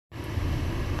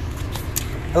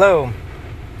Hello,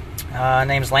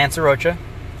 name's Lance Arocha,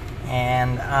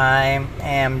 and I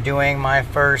am doing my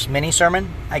first mini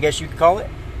sermon, I guess you could call it,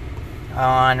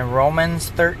 on Romans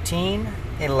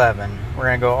 13:11. We're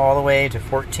going to go all the way to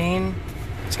 14.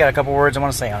 It's got a couple words I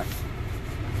want to say on it.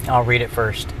 I'll read it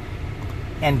first.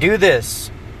 And do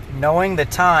this, knowing the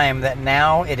time that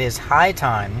now it is high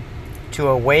time to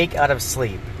awake out of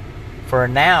sleep. For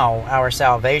now our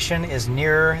salvation is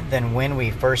nearer than when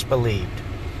we first believed.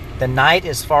 The night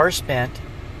is far spent,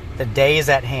 the day is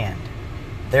at hand.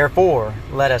 Therefore,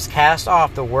 let us cast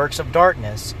off the works of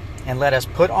darkness, and let us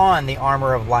put on the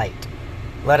armor of light.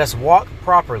 Let us walk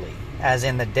properly, as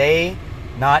in the day,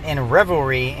 not in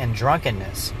revelry and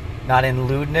drunkenness, not in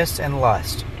lewdness and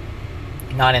lust,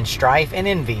 not in strife and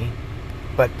envy,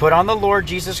 but put on the Lord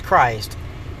Jesus Christ,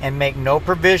 and make no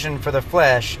provision for the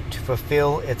flesh to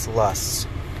fulfill its lusts.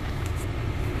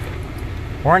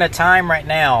 We're in a time right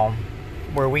now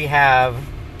where we have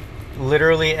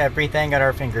literally everything at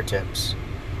our fingertips.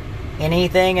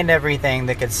 Anything and everything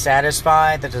that could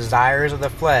satisfy the desires of the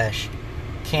flesh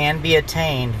can be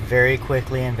attained very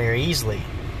quickly and very easily.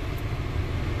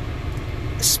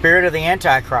 The spirit of the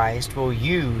Antichrist will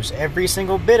use every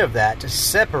single bit of that to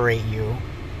separate you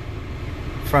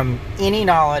from any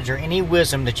knowledge or any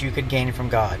wisdom that you could gain from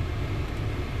God.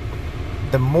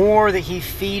 The more that he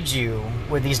feeds you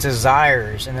with these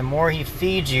desires, and the more he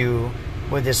feeds you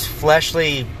with this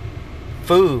fleshly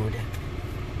food,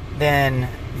 then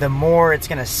the more it's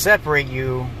going to separate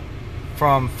you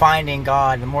from finding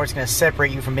God, the more it's going to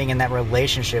separate you from being in that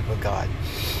relationship with God.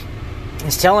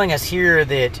 It's telling us here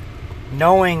that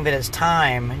knowing that it's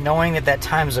time, knowing that that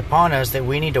time is upon us, that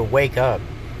we need to wake up.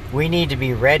 We need to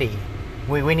be ready.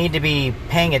 We need to be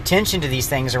paying attention to these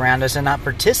things around us and not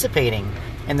participating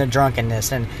in the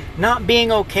drunkenness and not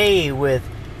being okay with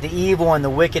the evil and the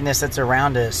wickedness that's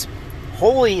around us.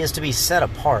 Holy is to be set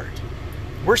apart.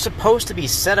 We're supposed to be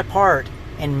set apart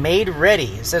and made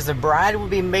ready. It says the bride will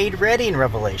be made ready in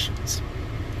Revelations.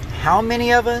 How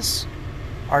many of us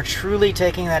are truly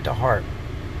taking that to heart?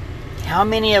 How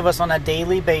many of us on a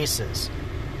daily basis,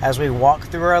 as we walk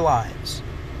through our lives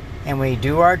and we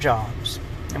do our jobs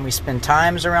and we spend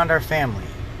times around our family,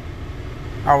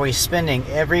 are we spending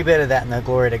every bit of that in the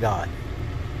glory to God?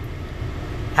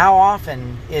 How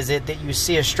often is it that you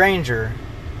see a stranger,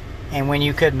 and when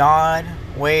you could nod,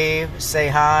 wave, say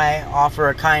hi, offer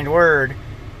a kind word,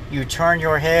 you turn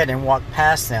your head and walk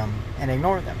past them and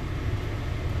ignore them?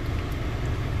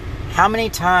 How many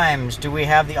times do we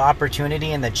have the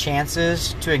opportunity and the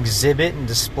chances to exhibit and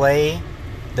display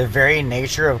the very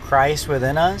nature of Christ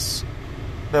within us,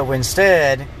 but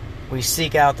instead we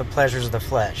seek out the pleasures of the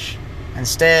flesh?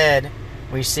 Instead,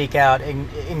 we seek out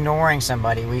ignoring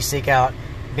somebody. We seek out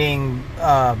being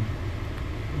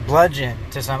bludgeoned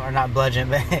to some, or not bludgeoned,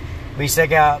 but we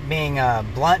seek out being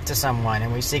blunt to someone,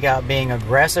 and we seek out being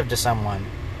aggressive to someone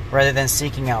rather than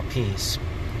seeking out peace.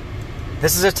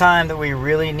 This is a time that we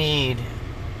really need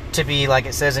to be, like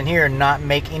it says in here, not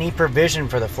make any provision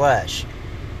for the flesh.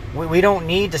 We don't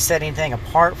need to set anything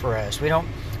apart for us. We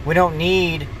don't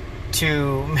need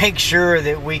to make sure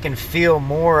that we can feel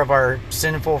more of our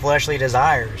sinful fleshly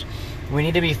desires. We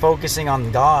need to be focusing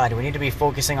on God. We need to be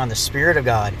focusing on the Spirit of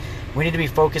God. We need to be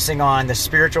focusing on the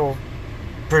spiritual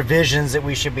provisions that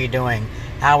we should be doing,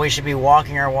 how we should be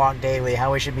walking our walk daily,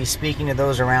 how we should be speaking to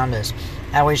those around us,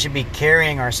 how we should be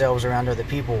carrying ourselves around other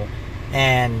people.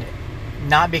 And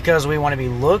not because we want to be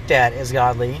looked at as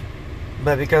godly,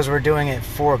 but because we're doing it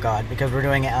for God, because we're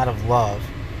doing it out of love.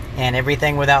 And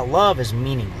everything without love is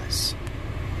meaningless.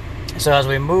 So as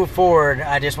we move forward,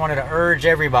 I just wanted to urge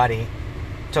everybody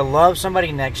to love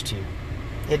somebody next to you.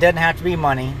 It doesn't have to be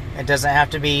money. It doesn't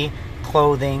have to be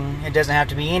clothing. It doesn't have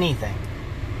to be anything.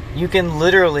 You can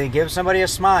literally give somebody a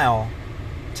smile.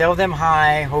 Tell them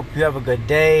hi, hope you have a good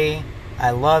day, I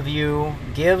love you.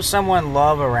 Give someone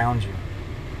love around you.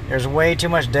 There's way too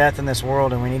much death in this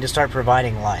world, and we need to start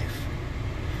providing life.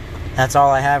 That's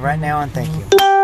all I have right now, and thank you.